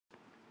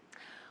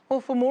Well,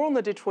 for more on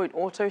the Detroit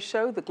Auto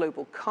Show, the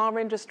global car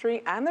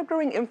industry, and the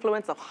growing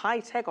influence of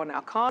high-tech on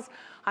our cars,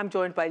 I'm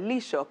joined by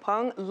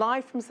Shipeng Li,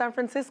 live from San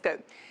Francisco.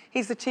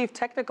 He's the Chief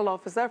Technical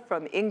Officer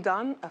from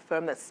IngDan, a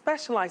firm that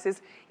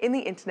specializes in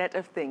the Internet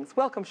of Things.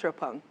 Welcome,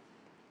 Shipeng.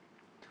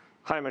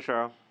 Hi,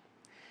 Michelle.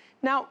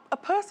 Now, a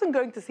person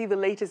going to see the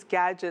latest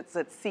gadgets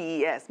at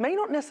CES may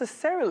not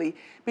necessarily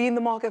be in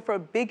the market for a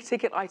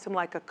big-ticket item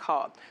like a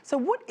car. So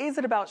what is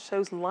it about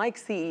shows like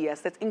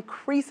CES that's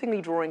increasingly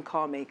drawing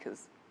car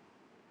makers?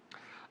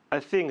 I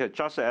think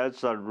just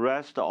as the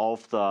rest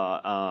of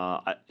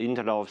the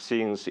Internet of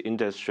Things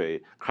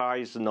industry, car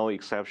is no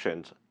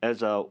exception.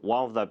 As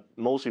one of the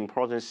most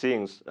important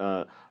things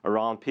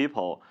around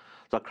people,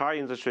 the car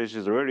industry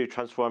is really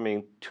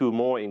transforming to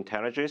more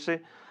intelligence,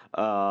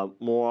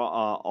 more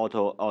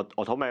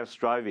autonomous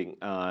driving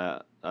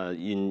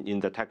in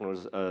the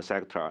technical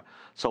sector.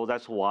 So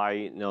that's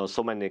why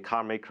so many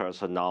car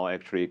makers are now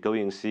actually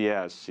going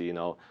CES,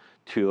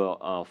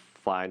 to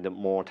find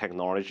more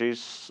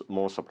technologies,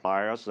 more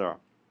suppliers there.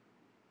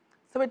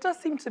 So it does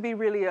seem to be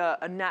really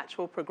a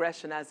natural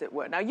progression, as it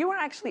were. Now, you are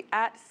actually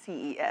at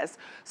CES.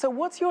 So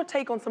what's your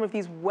take on some of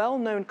these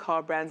well-known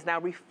car brands now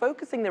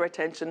refocusing their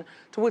attention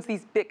towards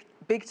these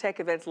big tech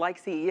events like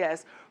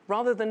CES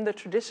rather than the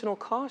traditional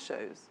car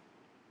shows?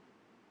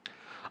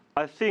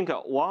 I think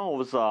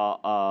one of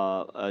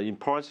the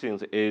important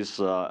things is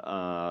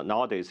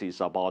nowadays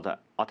is about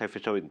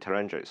artificial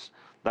intelligence.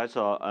 That's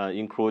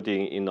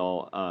including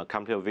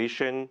computer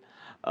vision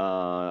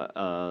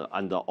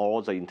and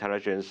all the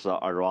intelligence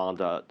around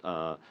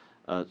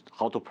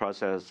how to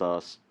process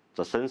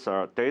the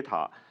sensor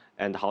data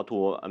and how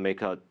to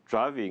make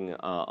driving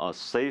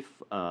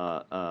safe,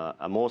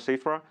 more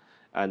safer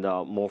and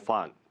more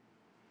fun.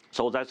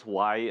 So that's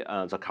why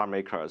the car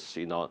makers,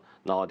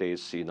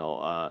 nowadays,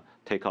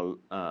 take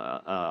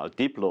a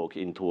deep look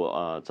into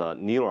the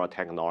newer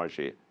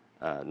technology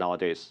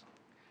nowadays.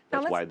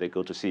 That's why they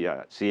go to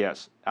CES. Yeah.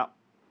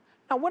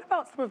 Now, what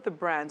about some of the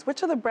brands?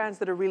 Which are the brands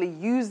that are really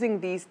using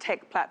these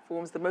tech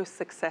platforms the most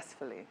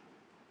successfully?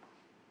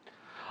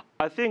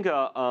 I think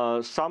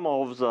some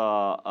of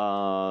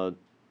the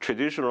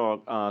traditional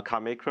car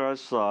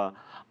makers,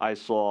 I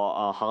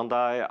saw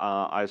Hyundai,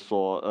 I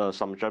saw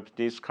some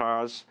Japanese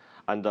cars,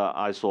 and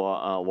I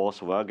saw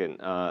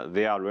Volkswagen.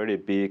 They are really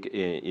big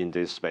in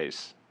this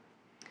space.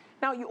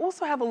 Now, you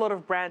also have a lot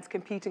of brands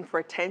competing for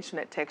attention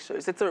at tech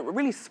shows. It's a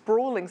really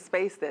sprawling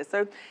space there.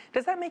 So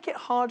does that make it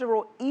harder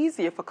or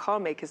easier for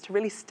car makers to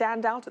really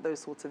stand out at those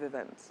sorts of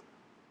events?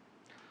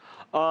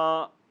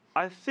 I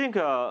think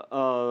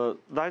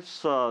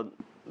that's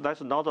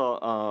not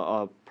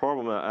a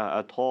problem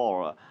at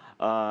all.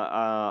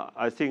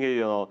 I think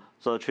the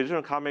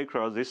traditional car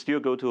makers, they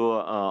still go to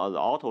the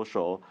auto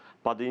show,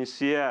 but in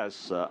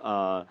CES,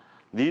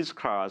 these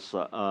cars,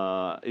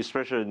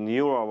 especially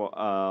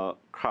newer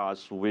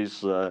cars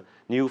with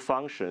new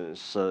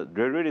functions,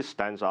 they really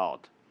stands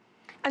out.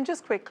 And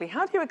just quickly,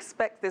 how do you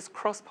expect this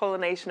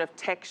cross-pollination of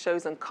tech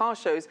shows and car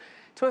shows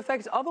to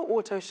affect other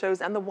auto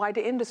shows and the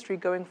wider industry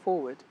going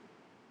forward?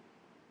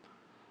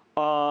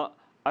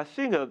 I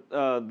think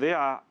they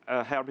are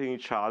helping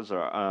each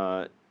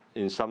other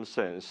in some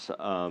sense.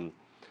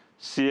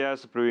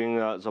 CES bring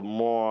the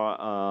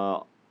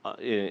more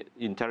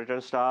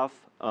intelligent stuff.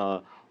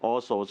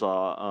 Also,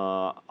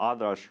 the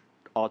other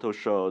auto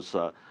shows,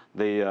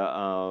 they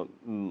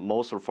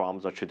most from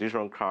the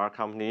traditional car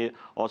company,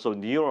 also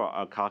newer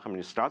car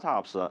company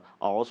startups are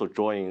also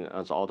joining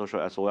the auto show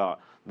as well.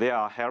 They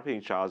are helping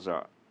each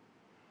other.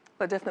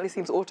 Well, it definitely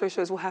seems auto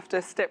shows will have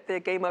to step their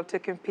game up to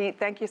compete.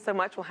 Thank you so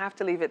much. We'll have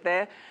to leave it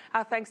there.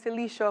 Our thanks to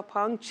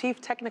Shipeng,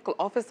 Chief Technical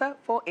Officer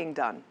for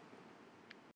IngDan.